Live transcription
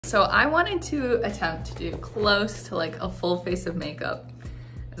so I wanted to attempt to do close to like a full face of makeup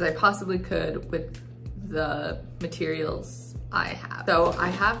as I possibly could with the materials I have. So I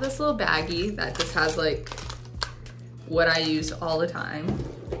have this little baggie that just has like what I use all the time.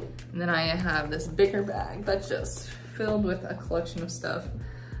 And then I have this bigger bag that's just filled with a collection of stuff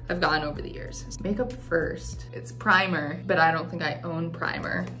I've gotten over the years. Makeup first. It's primer, but I don't think I own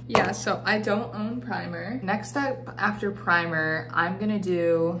primer. Yeah, so I don't own primer. Next up after primer, I'm gonna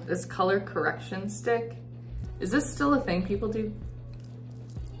do this color correction stick. Is this still a thing people do?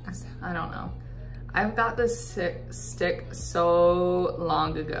 I don't know. I've got this stick so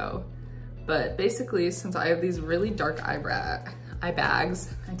long ago, but basically since I have these really dark eye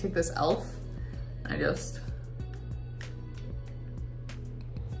bags, I take this e.l.f. and I just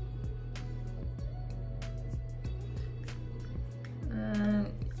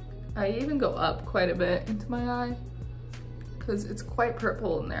I even go up quite a bit into my eye because it's quite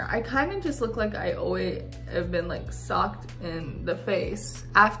purple in there. I kind of just look like I always have been like socked in the face.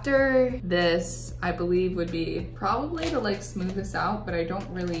 After this, I believe would be probably to like smooth this out, but I don't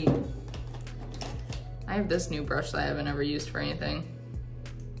really, I have this new brush that I haven't ever used for anything.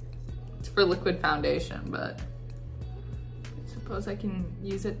 It's for liquid foundation, but I suppose I can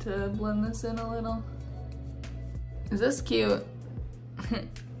use it to blend this in a little. Is this cute?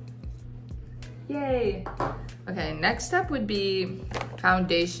 Yay. Okay, next step would be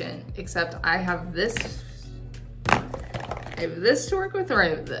foundation, except I have this to work with, or I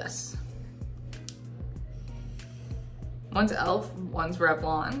have this. One's e.l.f., one's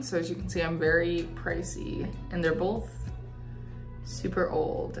Revlon, so as you can see, I'm very pricey, and they're both super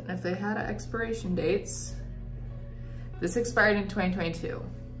old. And if they had expiration dates, this expired in 2022.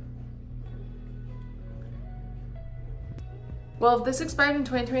 Well, if this expired in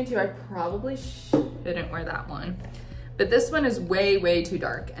 2022, I probably shouldn't wear that one. But this one is way, way too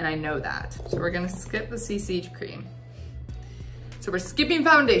dark, and I know that. So we're gonna skip the CC cream. So we're skipping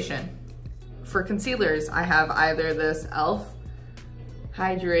foundation. For concealers, I have either this e.l.f.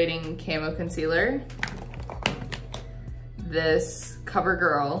 Hydrating Camo Concealer, this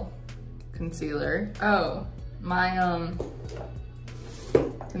CoverGirl Concealer. Oh, my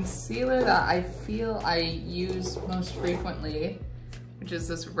concealer that I feel I use most frequently, which is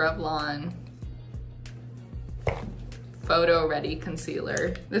this Revlon Photo Ready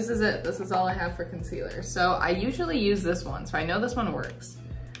Concealer. This is it. This is all I have for concealer. So I usually use this one, so I know this one works.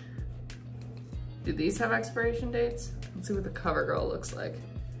 Do these have expiration dates? Let's see what the CoverGirl looks like.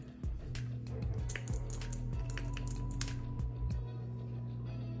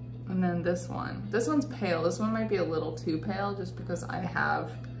 And then this one. This one's pale. This one might be a little too pale just because I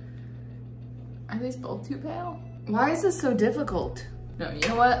have... Are these both too pale? Why is this so difficult? No, you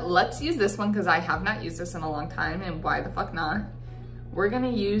know what? Let's use this one because I have not used this in a long time, and why the fuck not? We're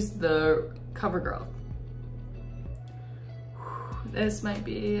gonna use the CoverGirl. This might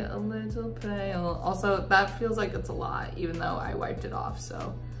be a little pale. Also, that feels like it's a lot, even though I wiped it off.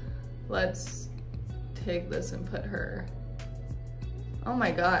 So let's take this and put her. Oh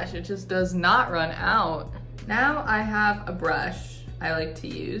my gosh, it just does not run out. Now I have a brush I like to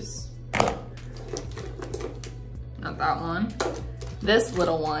use. Not that one. This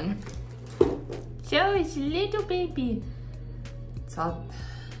little one. Show it's little baby. So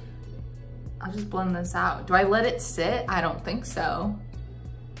I'll just blend this out. Do I let it sit? I don't think so.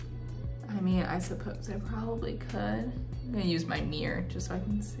 I mean, I suppose I probably could. I'm gonna use my mirror just so I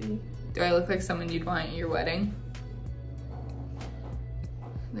can see. Do I look like someone you'd want at your wedding?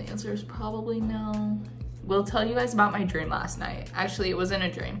 The answer is probably no. We'll tell you guys about my dream last night. Actually, it wasn't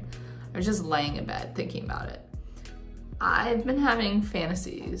a dream. I was just laying in bed thinking about it. I've been having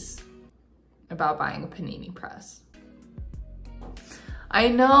fantasies about buying a panini press. I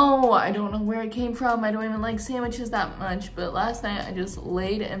know, I don't know where it came from. I don't even like sandwiches that much, but last night I just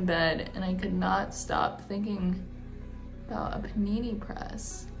laid in bed and I could not stop thinking about a panini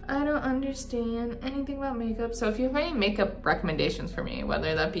press. I don't understand anything about makeup. So if you have any makeup recommendations for me,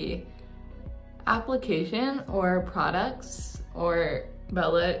 whether that be application or products or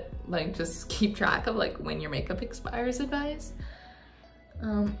Bella, like just keep track of like when your makeup expires advice,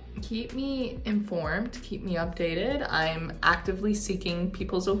 keep me informed, keep me updated. I'm actively seeking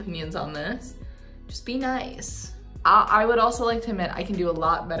people's opinions on this. Just be nice. I would also like to admit I can do a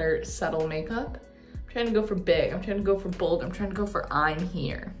lot better subtle makeup. I'm trying to go for big, I'm trying to go for bold, I'm trying to go for I'm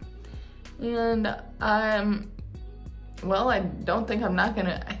here. And well, I don't think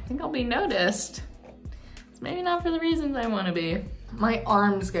I think I'll be noticed. It's maybe not for the reasons I want to be. My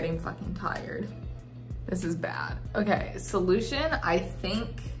arm's getting fucking tired. This is bad. Okay, solution, I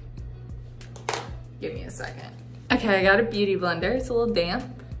think, give me a second. Okay, I got a beauty blender. It's a little damp.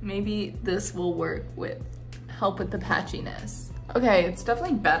 Maybe this will help with the patchiness. Okay, it's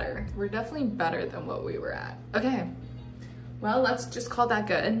definitely better. We're definitely better than what we were at. Okay, well, let's just call that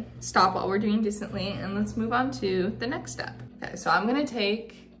good. Stop while we're doing decently, and let's move on to the next step. Okay, so I'm gonna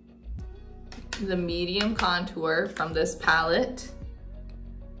take the medium contour from this palette,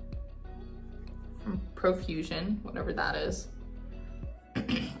 from Profusion, whatever that is.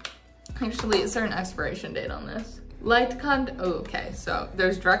 Actually, is there an expiration date on this? Oh, okay, so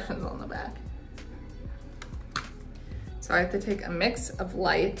there's directions on the back. So I have to take a mix of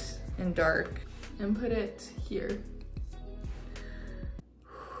light and dark and put it here.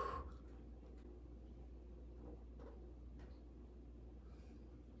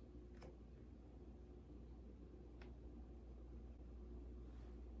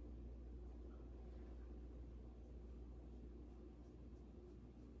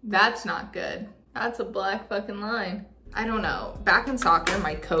 That's not good. That's a black fucking line. I don't know. Back in soccer,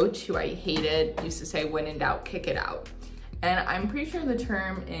 my coach, who I hated, used to say, when in doubt, kick it out. And I'm pretty sure the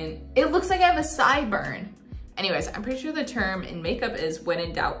term it looks like I have a sideburn. Anyways, I'm pretty sure the term in makeup is when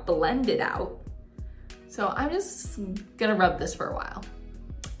in doubt, blend it out. So I'm just gonna rub this for a while.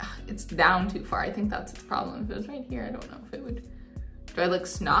 It's down too far. I think that's its problem. If it was right here, I don't know if it would. Do I look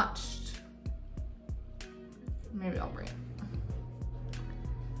snotched? Maybe I'll bring it.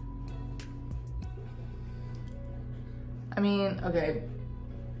 I mean, okay,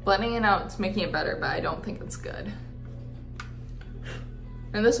 blending it out, it's making it better, but I don't think it's good.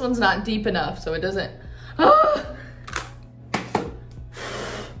 And this one's not deep enough, so it doesn't, ah! I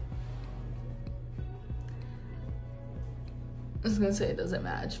was gonna say it doesn't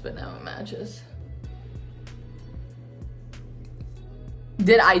match, but now it matches.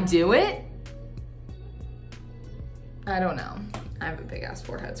 Did I do it? I don't know. I have a big ass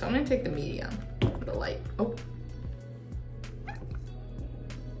forehead, so I'm gonna take the medium, the light. Oh.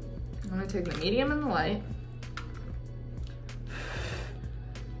 I'm gonna take the medium and the light.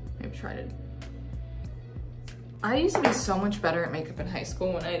 Maybe try to. I used to be so much better at makeup in high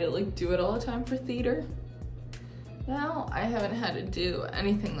school when I had to like do it all the time for theater. Now I haven't had to do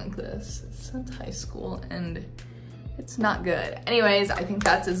anything like this since high school and it's not good. Anyways, I think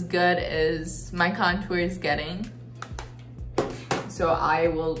that's as good as my contour is getting. So I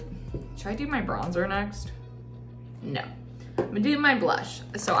will, should I do my bronzer next? No. I'm gonna do my blush.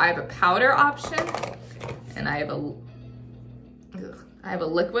 So I have a powder option and I have a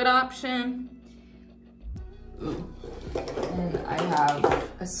liquid option. Ooh. And I have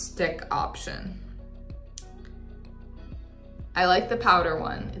a stick option. I like the powder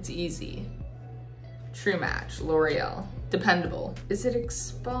one, it's easy. True Match, L'Oreal, dependable. Is it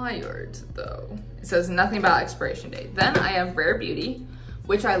expired though? It says nothing about expiration date. Then I have Rare Beauty,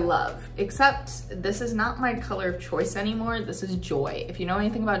 which I love, except this is not my color of choice anymore. This is Joy. If you know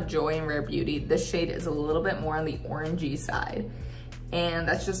anything about Joy and Rare Beauty, this shade is a little bit more on the orangey side. And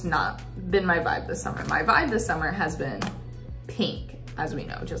that's just not been my vibe this summer. My vibe this summer has been pink, as we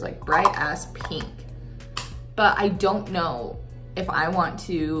know, just like bright ass pink. But I don't know if I want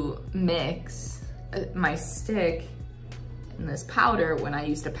to mix my stick and this powder when I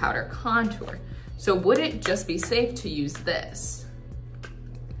used a powder contour. So would it just be safe to use this?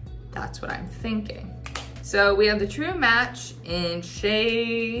 That's what I'm thinking. So we have the True Match in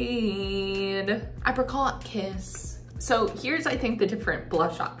shade Apricot Kiss. So here's, I think, the different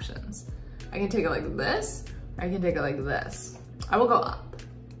blush options. I can take it like this, or I can take it like this. I will go up.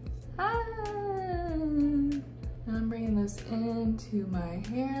 And I'm bringing this into my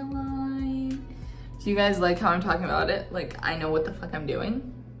hairline. Do you guys like how I'm talking about it? Like, I know what the fuck I'm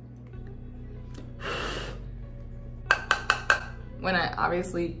doing. When I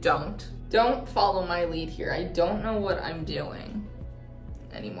obviously don't. Don't follow my lead here. I don't know what I'm doing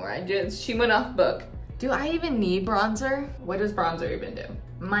anymore. She went off book. Do I even need bronzer? What does bronzer even do?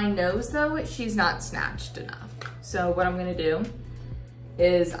 My nose though, she's not snatched enough. So what I'm gonna do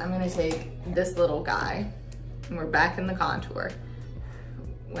is I'm gonna take this little guy and we're back in the contour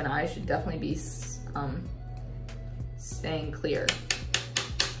when I should definitely be staying clear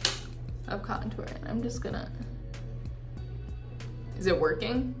of contour. And I'm just gonna, is it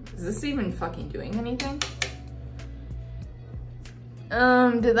working? Is this even fucking doing anything?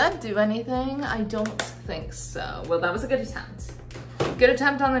 Did that do anything? I don't think so. Well, that was a good attempt. Good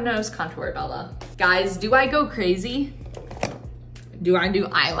attempt on the nose contour, Bella. Guys, do I go crazy? Do I do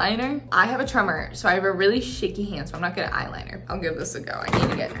eyeliner? I have a tremor, so I have a really shaky hand, so I'm not good at eyeliner. I'll give this a go. I need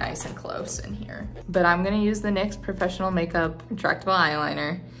to get nice and close in here. But I'm gonna use the NYX Professional Makeup Retractable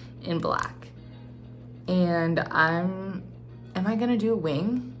Eyeliner in black. And am I gonna do a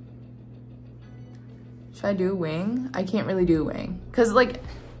wing? Should I do a wing? I can't really do a wing. Cause like,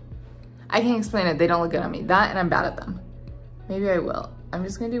 I can't explain it. They don't look good on me. That and I'm bad at them. Maybe I will. I'm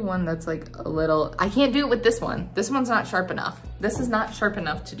just gonna do one that's like a little, I can't do it with this one. This one's not sharp enough. This is not sharp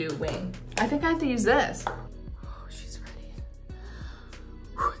enough to do a wing. I think I have to use this. Oh, she's ready.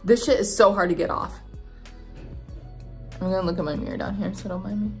 Whew, this shit is so hard to get off. I'm gonna look at my mirror down here, so don't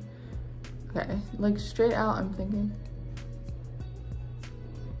mind me. Okay, like straight out, I'm thinking.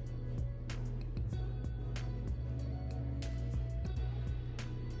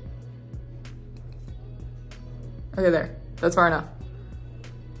 Okay, there. That's far enough.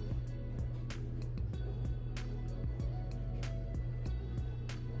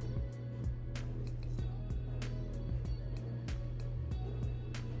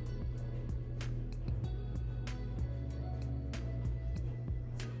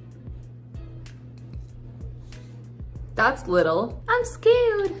 That's little. I'm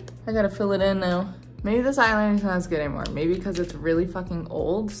scared. I gotta fill it in now. Maybe this eyeliner's not as good anymore. Maybe because it's really fucking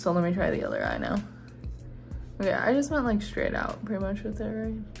old. So let me try the other eye now. Okay, I just went like straight out pretty much with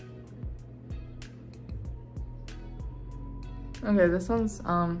it, right? Okay, this one's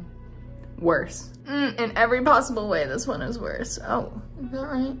worse. In every possible way, this one is worse. Oh, is that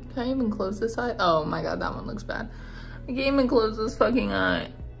right? Can I even close this eye? Oh my god, that one looks bad. I can't even close this fucking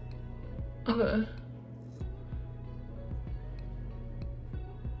eye. Okay.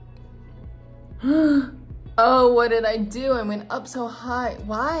 Oh, what did I do? I went up so high.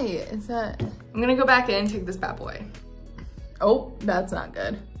 Why is that? I'm gonna go back in and take this bad boy. Oh, that's not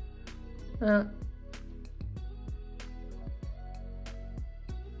good. Who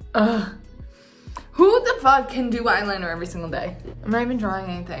the fuck can do eyeliner every single day? I'm not even drawing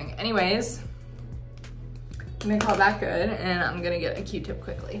anything. Anyways, I'm gonna call that good and I'm gonna get a Q-tip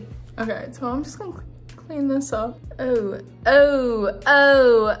quickly. Okay, so I'm just gonna clean this up. Oh, oh,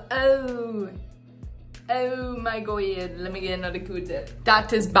 oh, oh. Oh my god, let me get another Q-tip.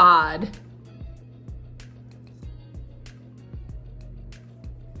 That is bad.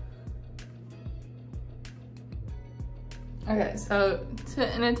 Okay, so in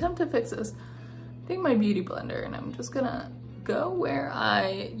an attempt to fix this, take my beauty blender and I'm just gonna go where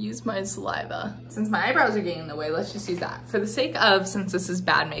I use my saliva. Since my eyebrows are getting in the way, let's just use that. For the sake of, since this is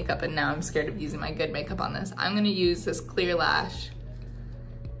bad makeup and now I'm scared of using my good makeup on this, I'm gonna use this Clear Lash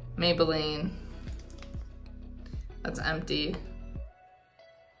Maybelline. That's empty.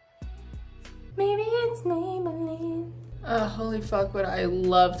 Maybe it's Maybelline. Oh, holy fuck, would I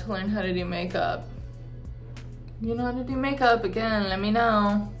love to learn how to do makeup. You know how to do makeup, again, let me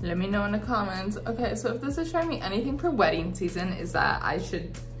know. Let me know in the comments. Okay, so if this is showing me anything for wedding season, is that I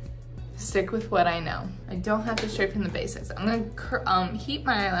should stick with what I know. I don't have to stray from the basics. I'm gonna heat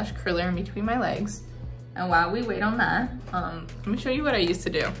my eyelash curler in between my legs. And while we wait on that, let me show you what I used to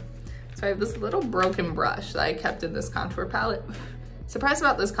do. So I have this little broken brush that I kept in this contour palette. Surprised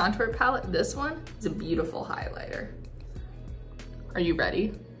about this contour palette, this one is a beautiful highlighter. Are you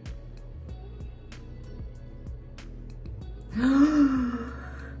ready? I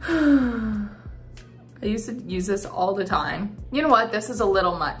used to use this all the time. You know what? This is a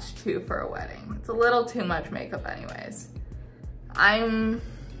little much too for a wedding. It's a little too much makeup anyways. I'm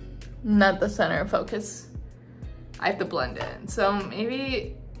not the center of focus. I have to blend in. So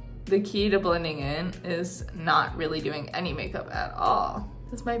maybe the key to blending in is not really doing any makeup at all.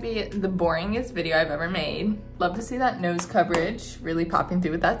 This might be the boringest video I've ever made. Love to see that nose coverage really popping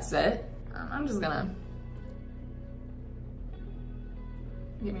through with that sit. I'm just gonna,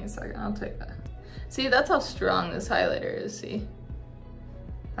 give me a second, I'll take that. See, that's how strong this highlighter is, see?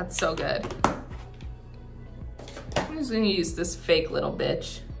 That's so good. I'm just gonna use this fake little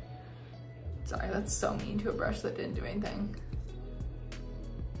bitch. Sorry, that's so mean to a brush that didn't do anything.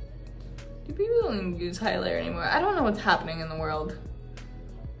 Do people don't use highlighter anymore? I don't know what's happening in the world.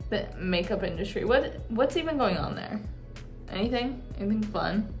 The makeup industry. What's even going on there? Anything? Anything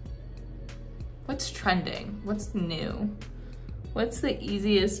fun? What's trending? What's new? What's the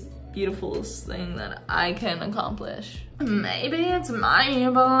easiest, beautifulest thing that I can accomplish? Maybe it's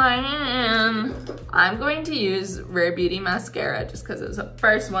Maybelline. I'm going to use Rare Beauty mascara just because it was the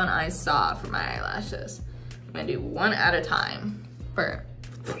first one I saw for my eyelashes. I'm gonna do one at a time. There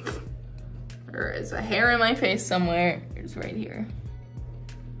is a hair in my face somewhere. It's right here.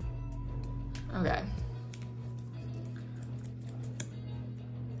 Okay.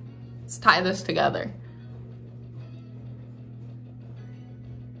 Let's tie this together.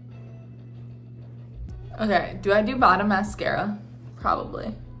 Okay, do I do bottom mascara?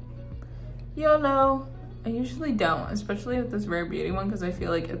 Probably. YOLO. I usually don't, especially with this Rare Beauty one because I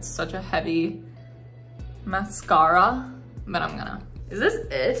feel like it's such a heavy mascara, but I'm gonna. Is this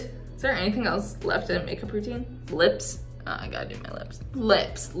it? Is there anything else left in makeup routine? Lips? Oh, I gotta do my lips.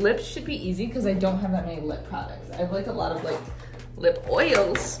 Lips should be easy because I don't have that many lip products. I have like a lot of like lip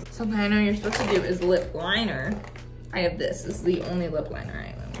oils. Something I know you're supposed to do is lip liner. I have this. This is the only lip liner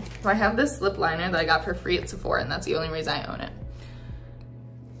I own. So I have this lip liner that I got for free at Sephora, and that's the only reason I own it.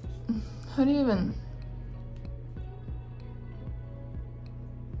 How do you even...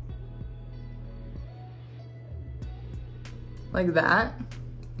 Like that.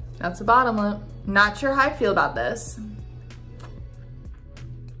 That's the bottom lip. Not sure how I feel about this.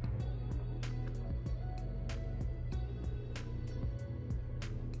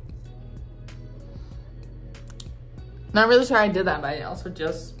 Not really sure I did that, but I also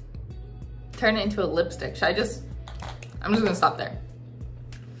just turned it into a lipstick. I'm just gonna stop there.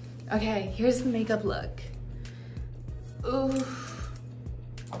 Okay, here's the makeup look. Ooh.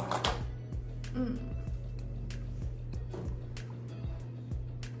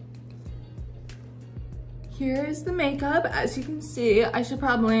 Here's the makeup. As you can see, I should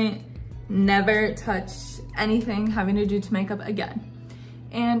probably never touch anything having to do to makeup again.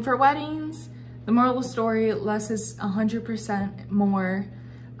 And for weddings, the moral of the story, less is 100% more.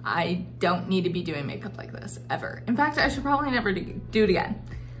 I don't need to be doing makeup like this, ever. In fact, I should probably never do it again.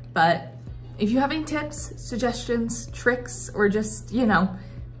 But if you have any tips, suggestions, tricks, or just, you know,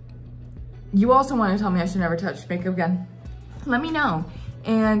 you also want to tell me I should never touch makeup again, let me know.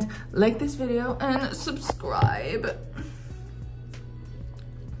 And like this video and subscribe.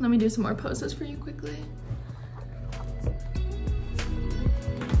 Let me do some more poses for you quickly.